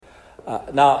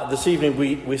Now, this evening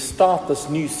we start this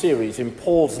new series in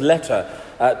Paul's letter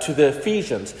to the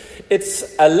Ephesians.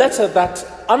 It's a letter that,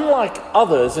 unlike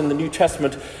others in the New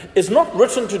Testament, is not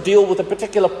written to deal with a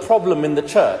particular problem in the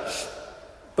church,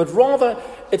 but rather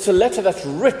it's a letter that's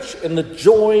rich in the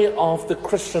joy of the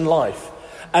Christian life,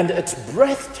 and it's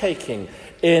breathtaking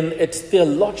in its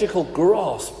theological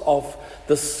grasp of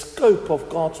the scope of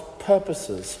God's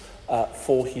purposes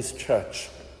for his church.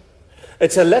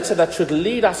 It's a letter that should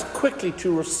lead us quickly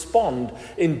to respond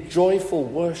in joyful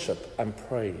worship and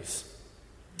praise.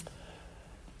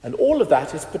 And all of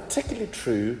that is particularly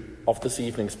true of this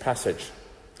evening's passage.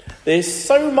 There's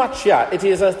so much here. It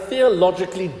is a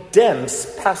theologically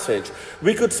dense passage.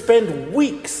 We could spend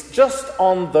weeks just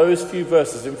on those few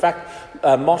verses. In fact,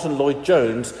 Martin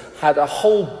Lloyd-Jones had a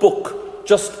whole book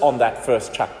just on that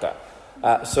first chapter.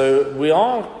 So we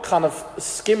are kind of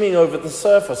skimming over the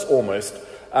surface almost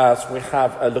as we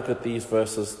have a look at these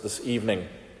verses this evening.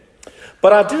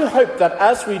 But I do hope that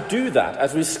as we do that,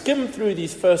 as we skim through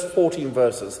these first 14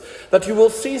 verses, that you will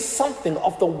see something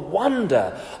of the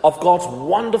wonder of God's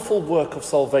wonderful work of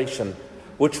salvation,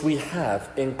 which we have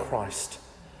in Christ,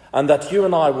 and that you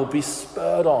and I will be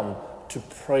spurred on to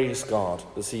praise God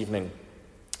this evening.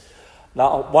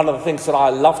 Now, one of the things that I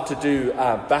loved to do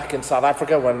back in South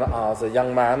Africa when I was a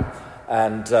young man,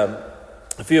 and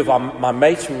a few of my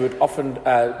mates, we would often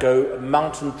go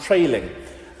mountain trailing.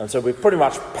 And so we'd pretty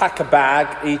much pack a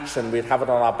bag each, and we'd have it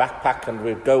on our backpack, and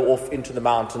we'd go off into the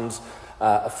mountains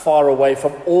far away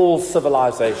from all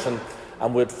civilization,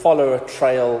 and we'd follow a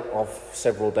trail of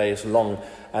several days long.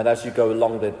 And as you go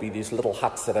along, there'd be these little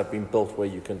huts that have been built where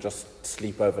you can just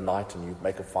sleep overnight, and you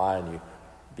make a fire, and you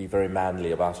be very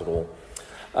manly about it all.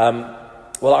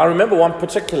 Well, I remember one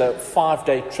particular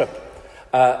 5-day trip.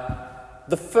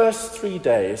 The first 3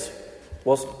 days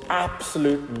was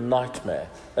absolute nightmare.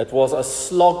 It was a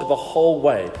slog the whole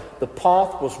way. The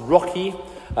path was rocky.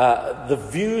 The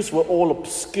views were all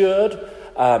obscured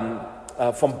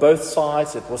from both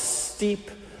sides. It was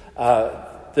steep.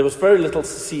 There was very little to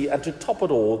see. And to top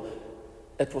it all,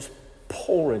 it was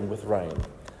pouring with rain.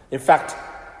 In fact,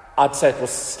 I'd say it was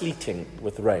sleeting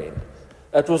with rain.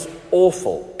 It was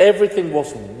awful. Everything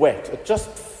was wet. It just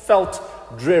felt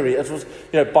dreary. It was,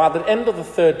 by the end of the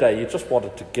third day, you just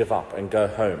wanted to give up and go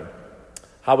home.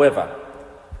 However,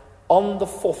 on the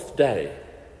fourth day,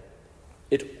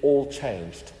 it all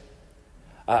changed.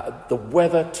 The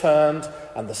weather turned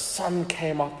and the sun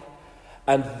came up.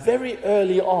 And very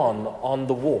early on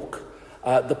the walk,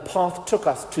 the path took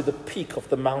us to the peak of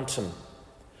the mountain.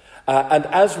 And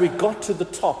as we got to the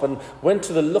top and went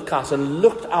to the lookout and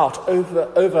looked out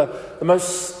over the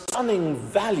most stunning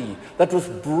valley that was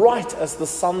bright as the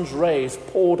sun's rays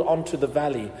poured onto the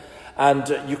valley, and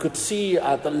you could see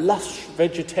the lush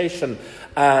vegetation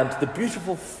and the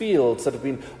beautiful fields that have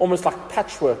been almost like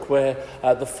patchwork where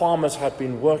the farmers had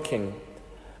been working.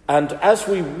 And as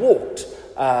we walked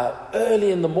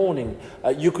early in the morning,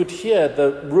 you could hear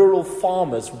the rural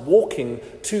farmers walking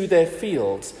to their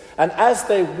fields. And as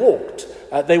they walked,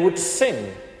 they would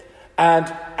sing. And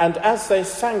as they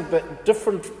sang, the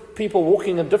different people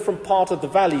walking in different parts of the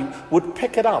valley would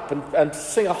pick it up and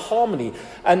sing a harmony.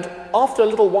 And after a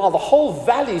little while, the whole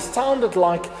valley sounded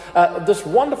like this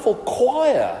wonderful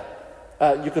choir.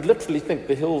 You could literally think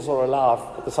the hills are alive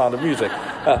at the sound of music.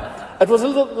 It was a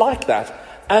little like that.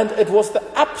 And it was the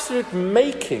absolute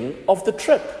making of the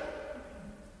trip.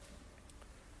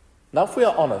 Now, if we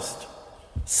are honest,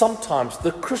 sometimes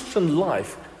the Christian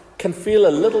life can feel a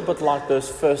little bit like those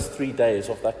first 3 days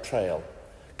of that trail.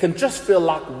 Can just feel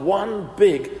like one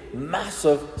big,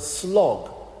 massive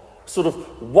slog. Sort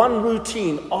of one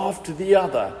routine after the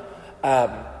other.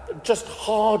 Just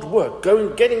hard work,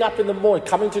 getting up in the morning,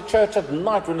 coming to church at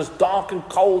night when it's dark and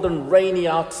cold and rainy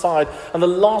outside, and the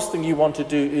last thing you want to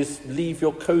do is leave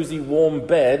your cozy warm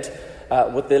bed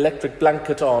with the electric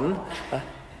blanket on,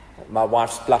 my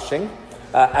wife's blushing,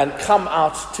 and come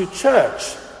out to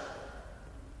church.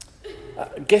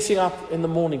 Getting up in the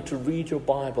morning to read your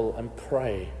Bible and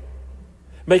pray.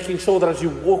 Making sure that as you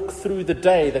walk through the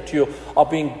day that you are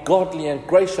being godly and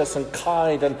gracious and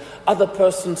kind and other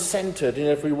person-centered in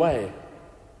every way.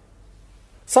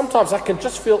 Sometimes that can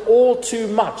just feel all too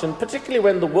much, and particularly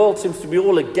when the world seems to be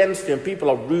all against you and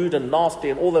people are rude and nasty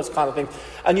and all those kind of things,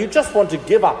 and you just want to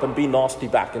give up and be nasty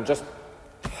back and just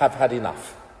have had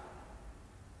enough.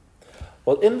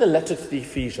 Well, in the letter to the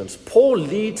Ephesians, Paul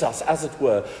leads us, as it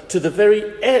were, to the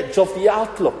very edge of the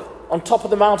outlook on top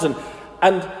of the mountain,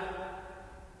 and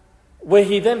where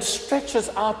he then stretches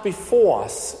out before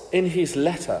us in his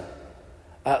letter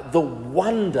the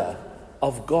wonder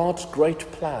of God's great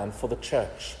plan for the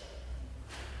church.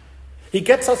 He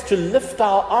gets us to lift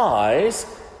our eyes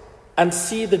and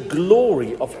see the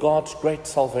glory of God's great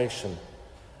salvation,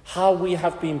 how we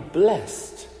have been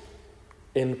blessed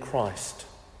in Christ.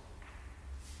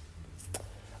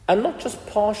 And not just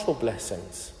partial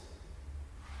blessings,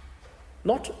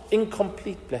 not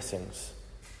incomplete blessings,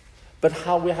 but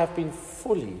how we have been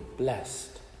fully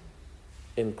blessed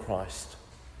in Christ.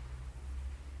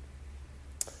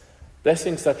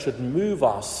 Blessings that should move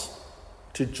us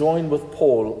to join with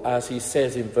Paul as he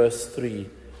says in verse 3,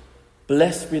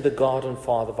 "Blessed be the God and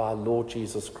Father of our Lord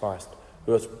Jesus Christ,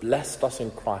 who has blessed us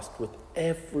in Christ with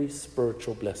every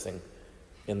spiritual blessing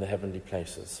in the heavenly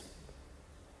places."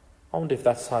 I wonder if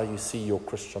that's how you see your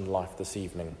Christian life this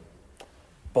evening.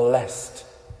 Blessed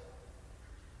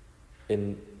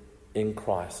in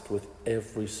Christ with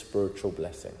every spiritual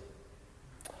blessing.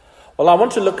 Well, I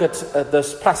want to look at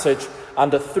this passage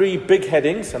under three big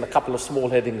headings and a couple of small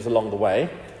headings along the way.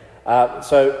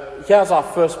 So here's our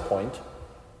first point.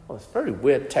 Well, it's a very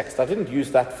weird text. I didn't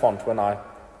use that font when I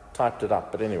typed it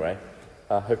up, but anyway,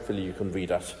 hopefully you can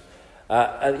read it.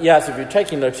 And yes, if you're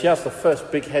taking notes, here's the first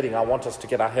big heading I want us to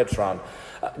get our heads around.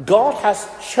 God has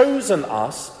chosen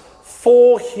us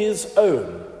for his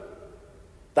own.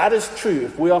 That is true.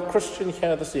 If we are Christian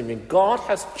here this evening, God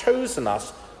has chosen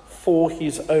us for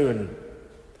his own.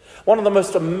 One of the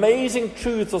most amazing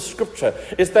truths of Scripture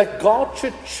is that God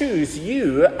should choose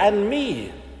you and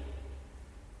me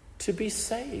to be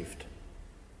saved.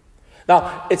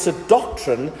 Now, it's a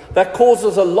doctrine that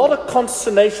causes a lot of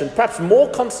consternation, perhaps more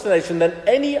consternation than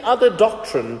any other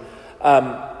doctrine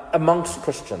amongst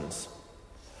Christians.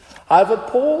 However,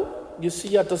 Paul, you see,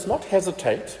 does not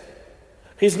hesitate.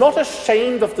 He's not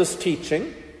ashamed of this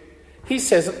teaching. He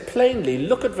says it plainly.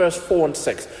 Look at verse 4 and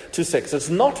 6 to 6. It's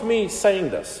not me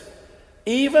saying this.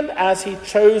 Even as he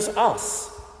chose us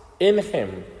in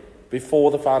him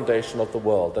before the foundation of the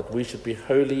world, that we should be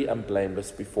holy and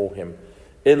blameless before him.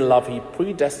 In love, he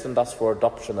predestined us for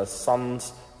adoption as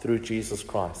sons through Jesus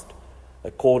Christ,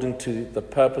 according to the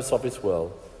purpose of his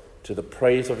will, to the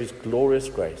praise of his glorious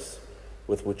grace,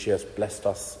 with which he has blessed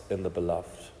us in the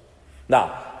beloved.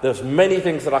 Now, there's many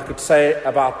things that I could say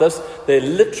about this. There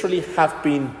literally have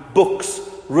been books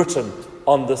written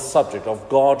on this subject of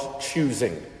God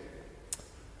choosing.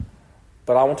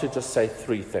 But I want to just say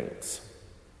three things.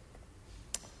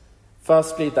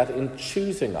 Firstly, that in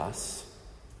choosing us,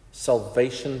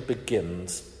 salvation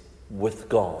begins with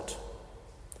God.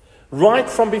 Right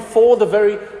from before the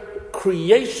very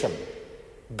creation,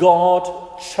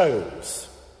 God chose.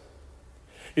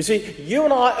 You see, you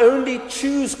and I only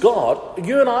choose God,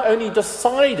 you and I only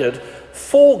decided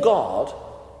for God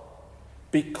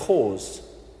because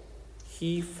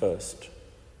he first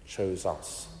chose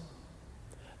us.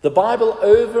 The Bible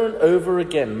over and over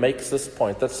again makes this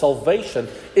point, that salvation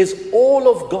is all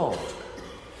of God.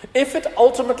 If it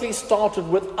ultimately started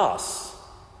with us,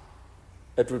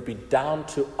 it would be down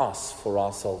to us for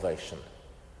our salvation.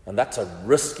 And that's a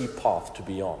risky path to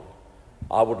be on.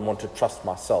 I wouldn't want to trust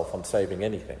myself on saving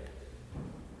anything.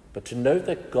 But to know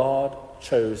that God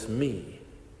chose me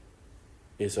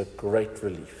is a great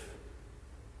relief.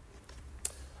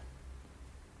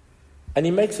 And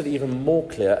he makes it even more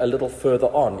clear a little further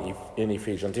on in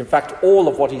Ephesians. In fact, all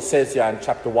of what he says here in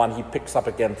chapter 1, he picks up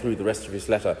again through the rest of his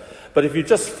letter. But if you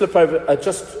just flip over,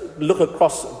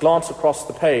 glance across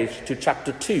the page to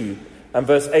chapter 2 and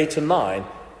verse 8 and 9,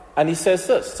 and he says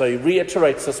this, so he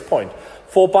reiterates this point.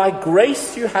 For by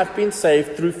grace you have been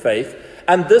saved through faith,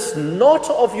 and this not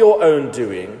of your own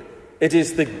doing. It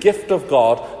is the gift of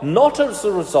God, not as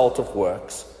a result of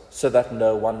works, so that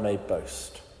no one may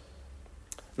boast.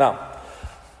 Now,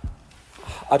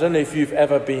 I don't know if you've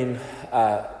ever been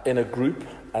in a group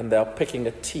and they're picking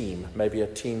a team, maybe a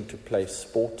team to play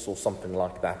sports or something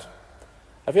like that.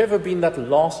 Have you ever been that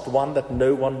last one that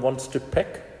no one wants to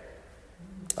pick?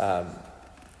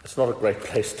 It's not a great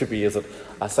place to be, is it?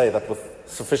 I say that with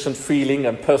sufficient feeling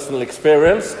and personal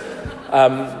experience.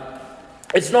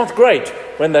 It's not great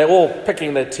when they're all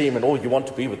picking their team and you want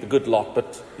to be with the good lot,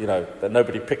 but, that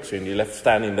nobody picks you and you're left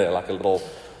standing there like a little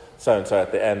so-and-so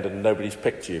at the end and nobody's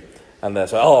picked you. And they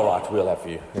say, all right, we'll have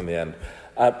you in the end.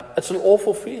 It's an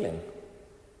awful feeling.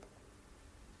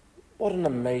 What an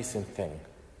amazing thing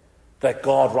that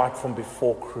God, right from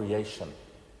before creation,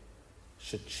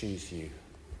 should choose you,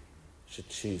 should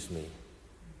choose me.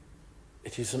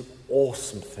 It is an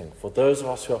awesome thing. For those of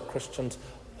us who are Christians,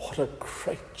 what a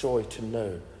great joy to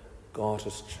know God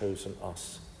has chosen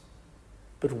us.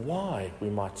 But why,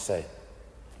 we might say?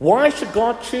 Why should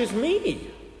God choose me?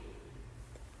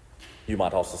 You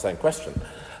might ask the same question.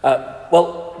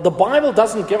 Well, the Bible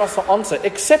doesn't give us an answer,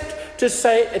 except to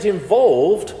say it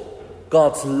involved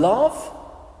God's love,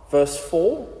 verse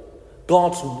 4,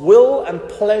 God's will and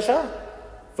pleasure,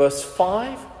 verse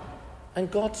 5,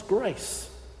 and God's grace,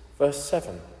 verse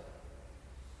 7.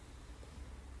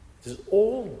 This is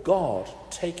all God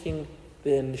taking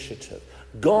the initiative.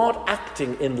 God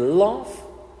acting in love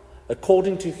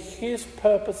according to his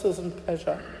purposes and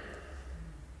pleasure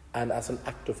and as an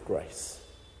act of grace.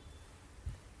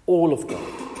 All of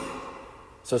God.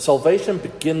 So salvation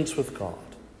begins with God.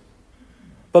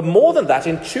 But more than that,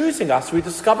 in choosing us, we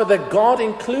discover that God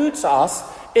includes us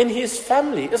in his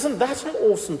family. Isn't that an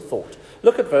awesome thought?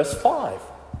 Look at verse 5.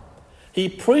 He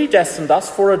predestined us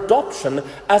for adoption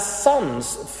as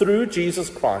sons through Jesus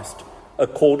Christ,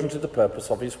 according to the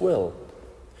purpose of his will.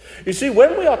 You see,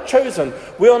 when we are chosen,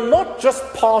 we are not just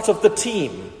part of the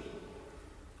team.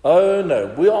 Oh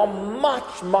no, we are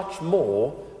much, much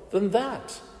more than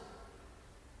that.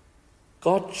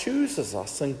 God chooses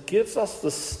us and gives us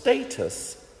the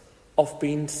status of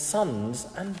being sons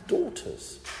and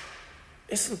daughters.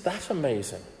 Isn't that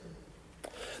amazing?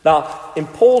 Now, in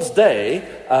Paul's day,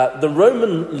 the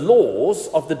Roman laws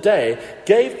of the day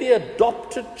gave the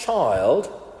adopted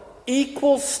child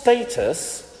equal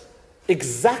status,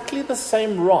 exactly the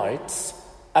same rights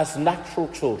as natural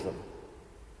children,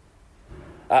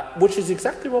 which is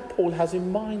exactly what Paul has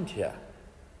in mind here.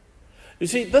 You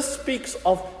see, this speaks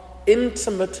of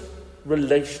intimate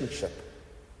relationship,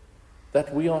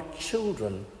 that we are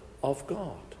children of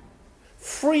God,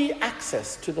 free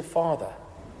access to the Father,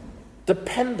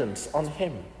 dependence on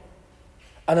him,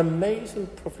 an amazing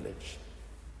privilege,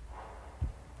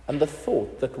 and the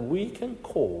thought that we can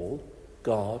call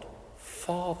God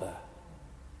Father.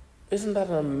 Isn't that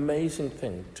an amazing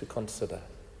thing to consider?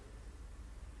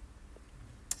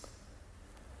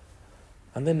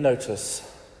 And then notice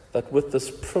that with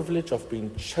this privilege of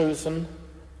being chosen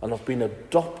and of being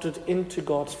adopted into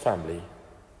God's family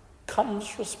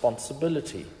comes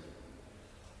responsibility.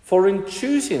 For in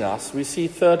choosing us, we see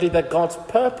thirdly that God's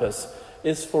purpose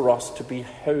is for us to be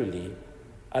holy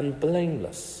and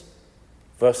blameless.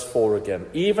 Verse 4 again,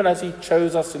 even as he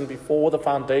chose us in before the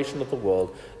foundation of the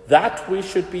world, that we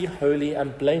should be holy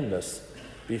and blameless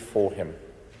before him.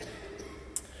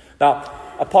 Now,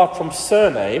 apart from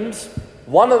surnames,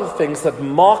 one of the things that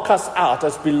mark us out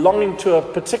as belonging to a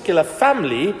particular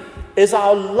family is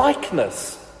our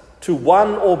likeness to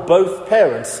one or both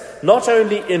parents, not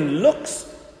only in looks,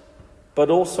 but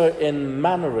also in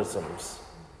mannerisms.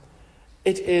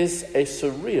 It is a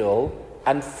surreal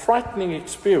and frightening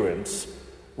experience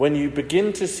when you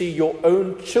begin to see your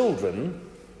own children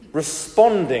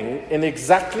responding in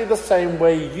exactly the same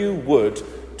way you would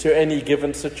to any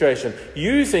given situation,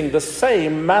 using the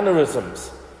same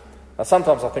mannerisms. Now,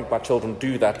 sometimes I think my children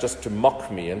do that just to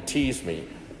mock me and tease me,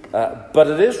 but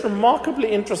it is remarkably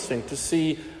interesting to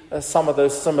see some of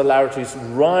those similarities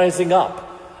rising up,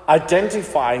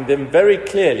 identifying them very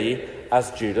clearly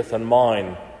as Judith and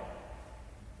mine.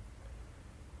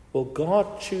 Well,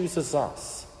 God chooses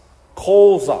us,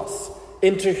 calls us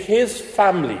into his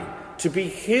family to be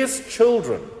his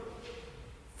children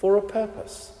for a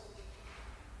purpose,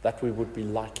 that we would be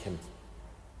like him,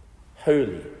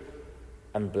 holy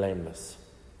and blameless.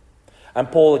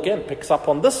 And Paul again picks up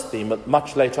on this theme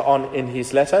much later on in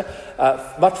his letter.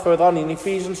 Much further on in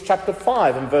Ephesians chapter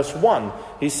 5 and verse 1,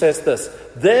 he says this,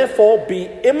 "Therefore be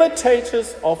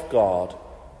imitators of God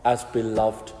as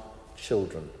beloved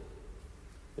children."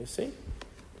 You see?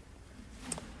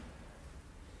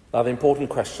 Now the important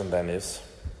question then is,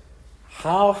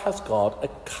 how has God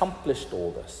accomplished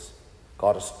all this?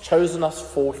 God has chosen us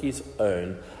for his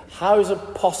own. How is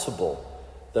it possible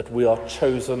that we are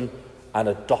chosen and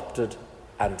adopted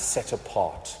and set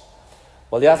apart?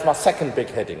 Well, here's my second big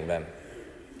heading then.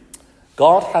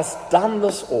 God has done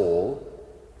this all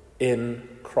in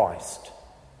Christ.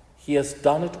 He has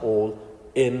done it all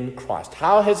in Christ.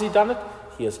 How has he done it?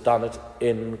 He has done it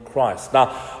in Christ. Now,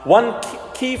 one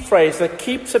key phrase that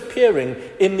keeps appearing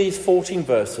in these 14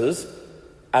 verses,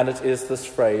 and it is this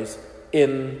phrase,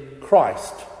 in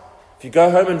Christ. If you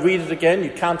go home and read it again, you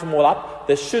count them all up,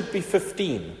 there should be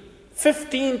 15.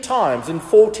 15 times in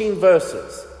 14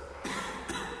 verses,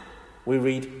 we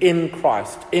read in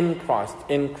Christ, in Christ,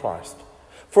 in Christ.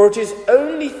 For it is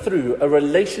only through a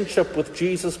relationship with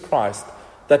Jesus Christ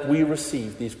that we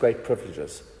receive these great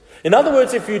privileges. In other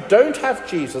words, if you don't have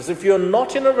Jesus, if you're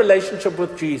not in a relationship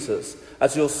with Jesus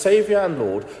as your Savior and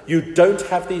Lord, you don't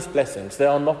have these blessings. They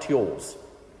are not yours.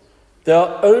 They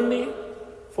are only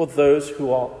for those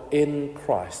who are in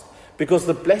Christ, because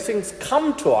the blessings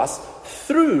come to us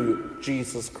through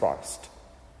Jesus Christ.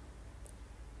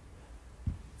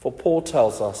 For Paul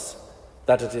tells us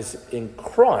that it is in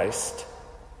Christ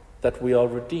that we are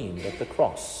redeemed at the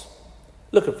cross.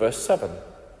 Look at verse 7.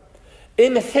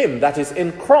 In him, that is,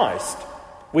 in Christ,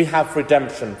 we have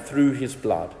redemption through his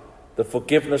blood, the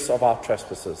forgiveness of our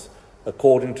trespasses,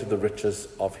 according to the riches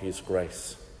of his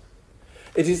grace.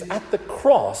 It is at the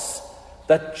cross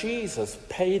that Jesus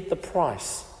paid the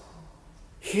price.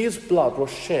 His blood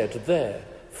was shed there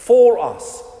for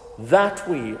us, that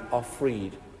we are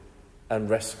freed and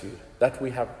rescued, that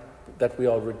we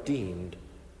are redeemed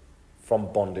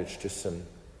from bondage to sin.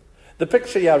 The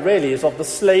picture here really is of the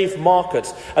slave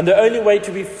market, and the only way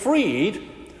to be freed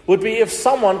would be if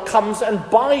someone comes and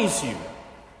buys you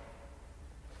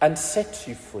and sets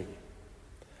you free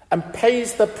and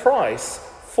pays the price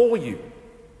for you.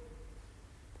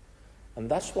 And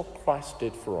that's what Christ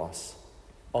did for us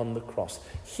on the cross.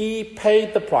 He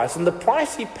paid the price, and the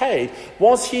price he paid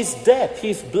was his death,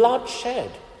 his blood shed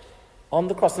on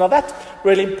the cross. Now that's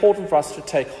really important for us to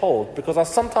take hold, because I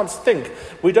sometimes think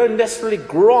we don't necessarily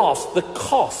grasp the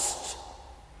cost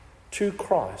to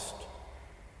Christ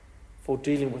for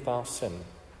dealing with our sin.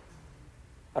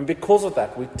 And because of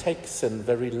that, we take sin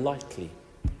very lightly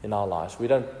in our lives. We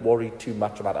don't worry too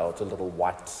much about, oh, it's a little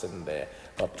white sin there,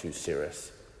 not too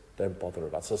serious. Don't bother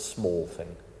about it. It's a small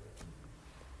thing.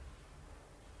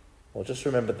 Well, just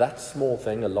remember that small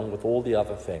thing, along with all the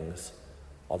other things,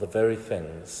 are the very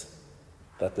things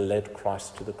that led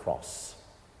Christ to the cross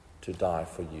to die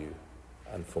for you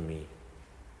and for me.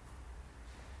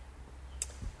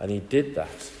 And he did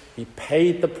that. He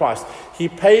paid the price. He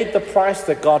paid the price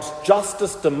that God's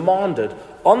justice demanded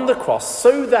on the cross,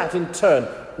 so that in turn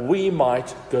we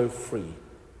might go free.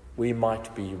 We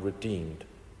might be redeemed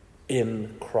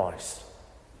in Christ.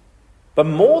 But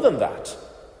more than that,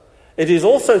 it is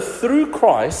also through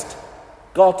Christ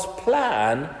God's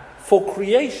plan for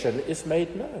creation is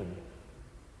made known.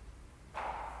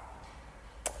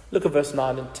 Look at verse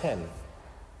 9 and 10.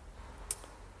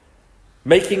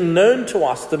 Making known to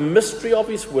us the mystery of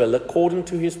his will according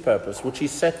to his purpose, which he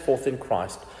set forth in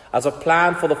Christ, as a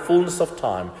plan for the fullness of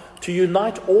time, to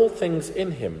unite all things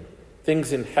in him,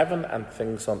 things in heaven and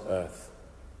things on earth.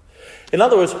 In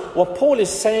other words, what Paul is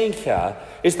saying here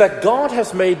is that God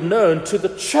has made known to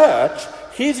the church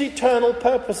his eternal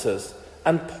purposes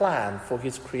and plan for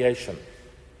his creation.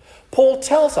 Paul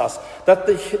tells us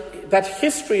that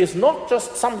history is not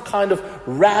just some kind of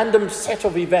random set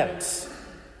of events.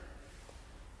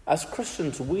 As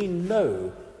Christians, we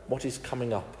know what is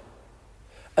coming up.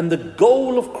 And the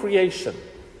goal of creation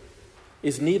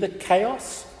is neither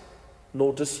chaos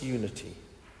nor disunity,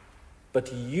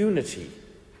 but unity.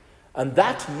 And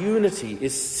that unity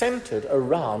is centered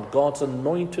around God's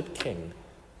anointed King,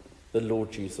 the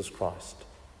Lord Jesus Christ.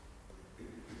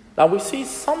 Now we see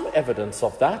some evidence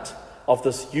of that, of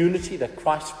this unity that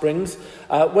Christ brings,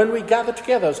 when we gather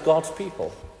together as God's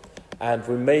people. And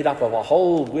we're made up of a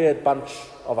whole weird bunch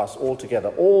of us all together,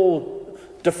 all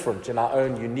different in our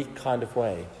own unique kind of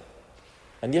way.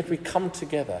 And yet we come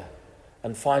together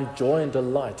and find joy and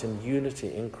delight in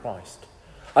unity in Christ.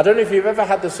 I don't know if you've ever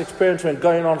had this experience when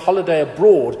going on holiday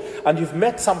abroad and you've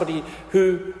met somebody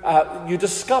who you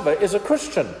discover is a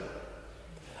Christian.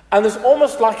 And there's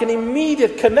almost like an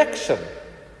immediate connection.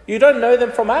 You don't know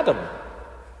them from Adam,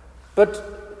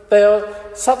 but they are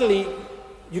suddenly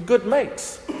your good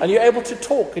mates, and you're able to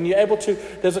talk, and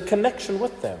there's a connection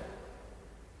with them.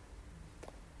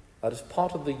 That is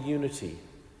part of the unity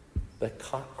that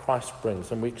Christ brings,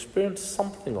 and we experience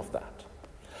something of that.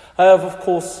 However, of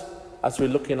course, as we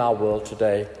look in our world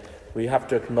today, we have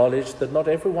to acknowledge that not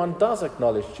everyone does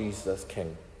acknowledge Jesus as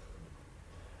King.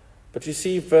 But you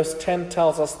see, verse 10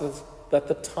 tells us that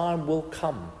the time will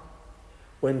come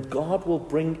when God will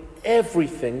bring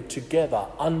everything together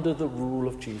under the rule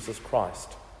of Jesus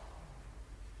Christ.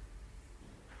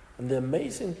 And the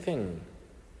amazing thing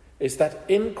is that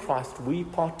in Christ we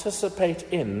participate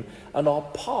in and are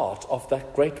part of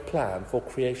that great plan for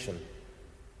creation.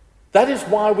 That is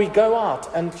why we go out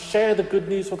and share the good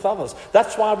news with others.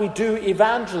 That's why we do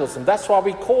evangelism. That's why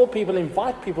we call people,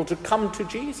 invite people to come to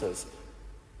Jesus.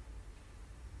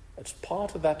 It's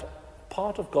part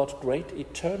of God's great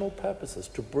eternal purposes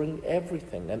to bring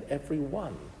everything and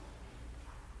everyone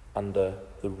under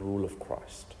the rule of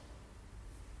Christ.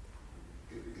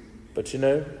 But you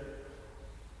know,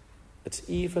 it's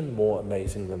even more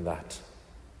amazing than that.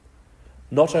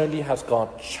 Not only has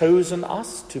God chosen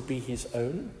us to be his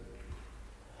own,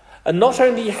 and not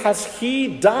only has he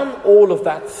done all of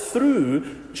that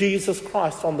through Jesus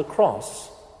Christ on the cross,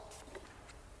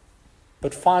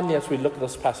 but finally, as we look at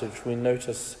this passage, we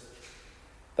notice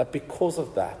that because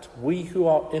of that, we who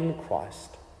are in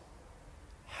Christ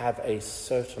have a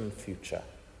certain future.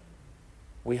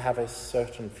 We have a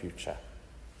certain future.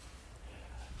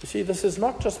 You see, this is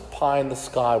not just pie in the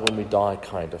sky when we die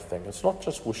kind of thing. It's not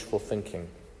just wishful thinking.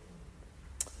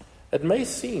 It may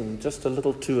seem just a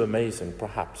little too amazing,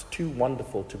 perhaps, too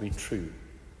wonderful to be true.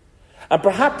 And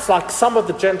perhaps, like some of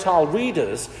the Gentile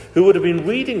readers who would have been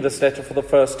reading this letter for the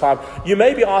first time, you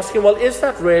may be asking, well, is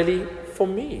that really for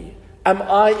me? Am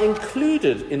I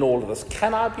included in all of this?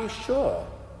 Can I be sure?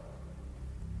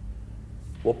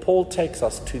 Well, Paul takes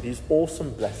us to these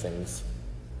awesome blessings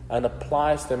and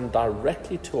applies them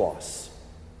directly to us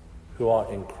who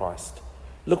are in Christ.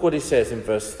 Look what he says in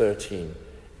verse 13.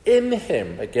 In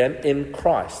him, again, in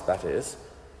Christ, that is,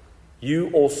 you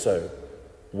also,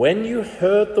 when you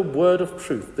heard the word of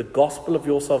truth, the gospel of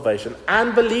your salvation,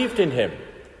 and believed in him,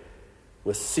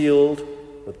 were sealed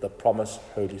with the promised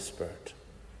Holy Spirit.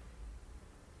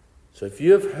 So if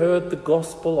you have heard the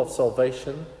gospel of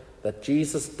salvation, that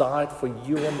Jesus died for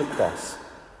you on the cross,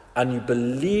 and you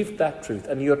believe that truth,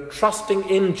 and you're trusting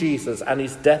in Jesus and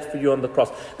his death for you on the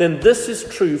cross, then this is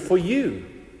true for you.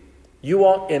 You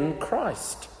are in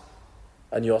Christ,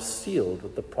 and you're sealed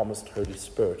with the promised Holy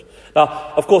Spirit.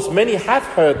 Now, of course, many have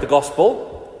heard the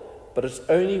gospel, but it's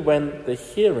only when the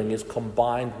hearing is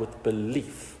combined with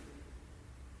belief,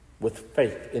 with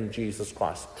faith in Jesus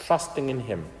Christ, trusting in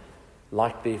him,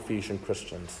 like the Ephesian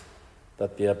Christians,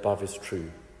 that the above is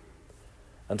true.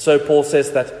 And so Paul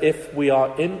says that if we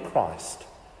are in Christ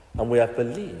and we have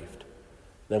believed,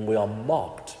 then we are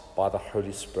marked by the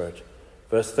Holy Spirit.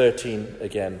 Verse 13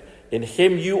 again. In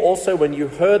him you also, when you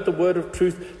heard the word of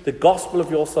truth, the gospel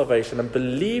of your salvation, and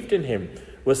believed in him,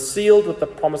 were sealed with the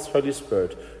promised Holy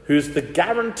Spirit, who is the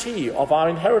guarantee of our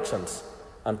inheritance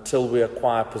until we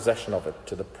acquire possession of it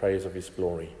to the praise of his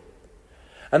glory.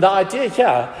 And the idea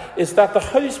here is that the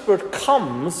Holy Spirit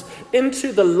comes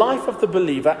into the life of the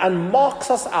believer and marks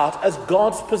us out as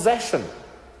God's possession.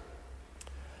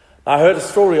 I heard a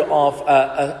story of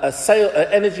an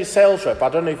energy sales rep. I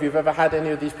don't know if you've ever had any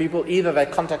of these people. Either they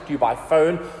contact you by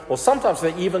phone, or sometimes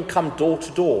they even come door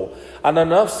to door. And I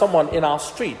know of someone in our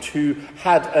street who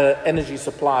had an energy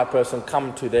supplier person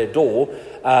come to their door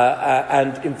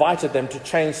and invited them to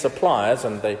change suppliers,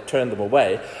 and they turned them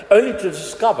away, only to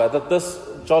discover that this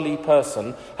jolly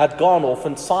person had gone off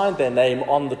and signed their name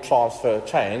on the transfer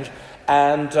change,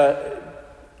 and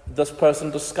this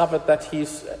person discovered that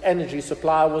his energy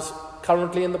supplier was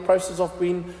currently in the process of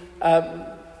being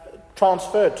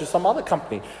transferred to some other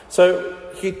company. So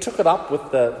he took it up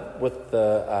with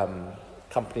the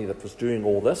company that was doing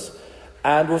all this,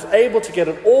 and was able to get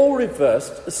it all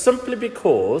reversed simply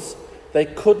because they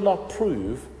could not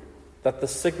prove that the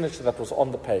signature that was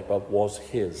on the paper was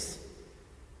his,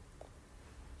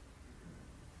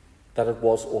 that it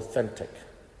was authentic.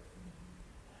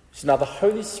 So now the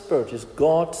Holy Spirit is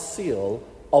God's seal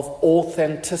of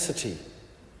authenticity.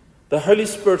 The Holy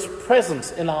Spirit's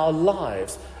presence in our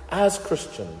lives as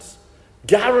Christians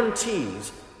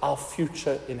guarantees our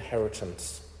future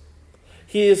inheritance.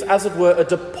 He is, as it were, a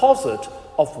deposit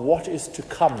of what is to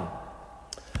come.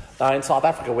 Now in South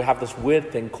Africa we have this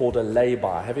weird thing called a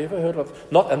lay-by. Have you ever heard of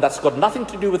it? And that's got nothing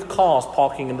to do with cars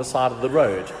parking in the side of the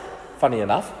road, funny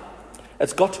enough.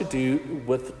 It's got to do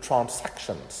with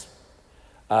transactions.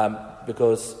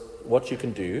 Because what you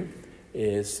can do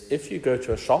is, if you go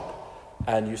to a shop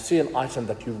and you see an item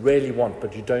that you really want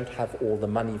but you don't have all the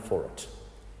money for it,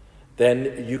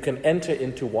 then you can enter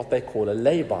into what they call a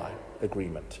lay-by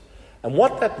agreement. And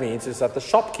what that means is that the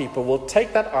shopkeeper will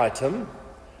take that item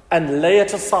and lay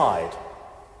it aside.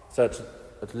 So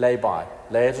it's lay-by,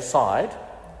 lay it aside.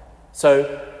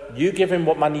 So you give him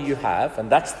what money you have,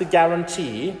 and that's the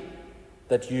guarantee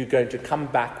that you're going to come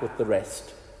back with the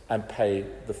rest and pay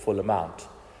the full amount.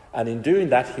 And in doing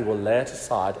that, he will lay it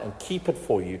aside and keep it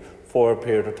for you for a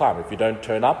period of time. If you don't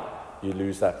turn up, you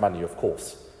lose that money, of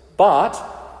course. But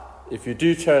if you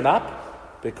do turn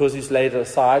up, because he's laid it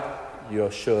aside, you're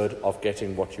assured of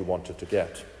getting what you wanted to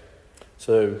get.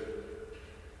 So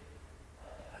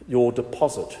your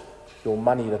deposit, your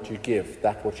money that you give,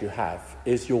 that what you have,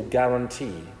 is your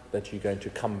guarantee that you're going to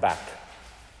come back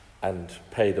and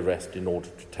pay the rest in order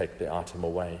to take the item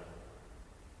away.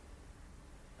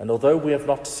 And although we have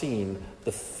not seen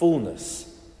the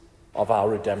fullness of our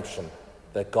redemption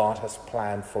that God has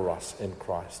planned for us in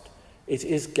Christ, it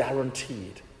is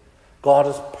guaranteed. God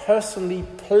has personally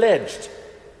pledged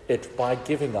it by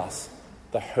giving us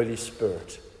the Holy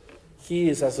Spirit. He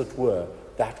is, as it were,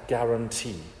 that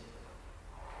guarantee.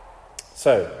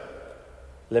 So,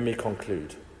 let me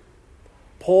conclude.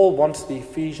 Paul wants the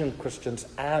Ephesian Christians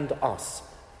and us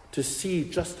to see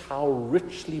just how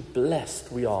richly blessed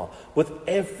we are with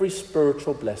every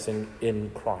spiritual blessing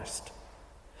in Christ.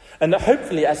 And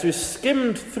hopefully, as we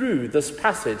skimmed through this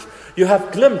passage, you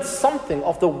have glimpsed something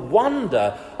of the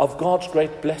wonder of God's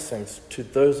great blessings to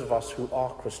those of us who are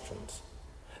Christians.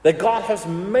 That God has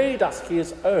made us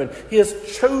his own. He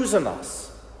has chosen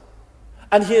us.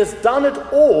 And he has done it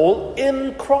all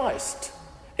in Christ.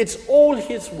 It's all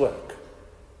his work.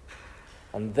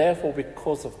 And therefore,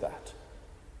 because of that,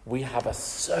 we have a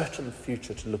certain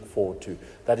future to look forward to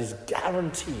that is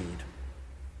guaranteed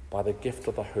by the gift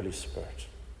of the Holy Spirit.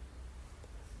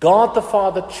 God the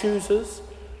Father chooses,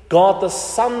 God the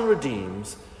Son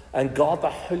redeems, and God the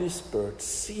Holy Spirit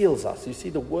seals us. You see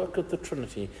the work of the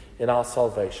Trinity in our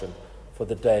salvation for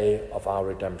the day of our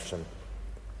redemption.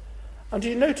 And do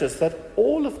you notice that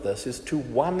all of this is to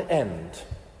one end?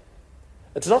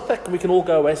 It's not that we can all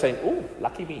go away saying, "Oh,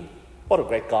 lucky me, what a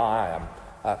great guy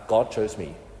I am. God chose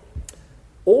me."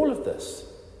 All of this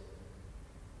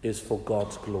is for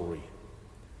God's glory.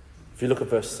 If you look at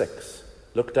verse 6,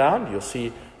 look down, you'll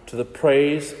see to the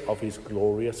praise of his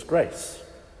glorious grace.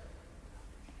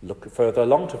 Look further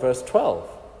along to verse 12,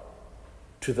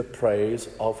 to the praise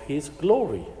of his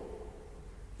glory.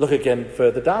 Look again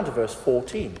further down to verse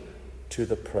 14, to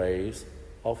the praise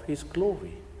of his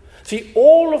glory. See,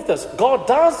 all of this, God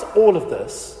does all of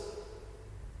this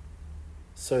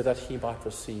so that he might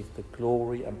receive the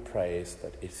glory and praise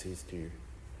that is his due.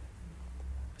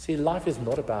 See, life is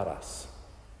not about us.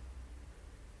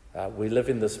 We live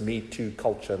in this me too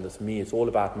culture, and this me is all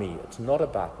about me. It's not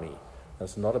about me, and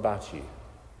it's not about you.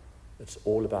 It's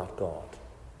all about God,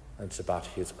 and it's about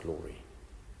his glory.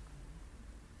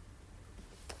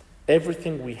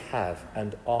 Everything we have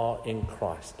and are in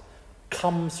Christ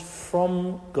comes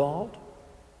from God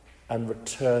and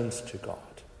returns to God.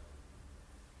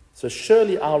 So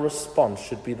surely our response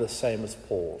should be the same as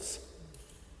Paul's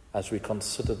as we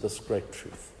consider this great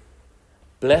truth.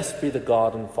 Blessed be the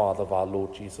God and Father of our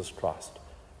Lord Jesus Christ,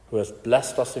 who has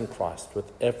blessed us in Christ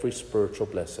with every spiritual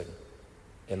blessing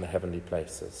in the heavenly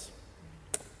places.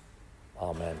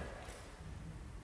 Amen.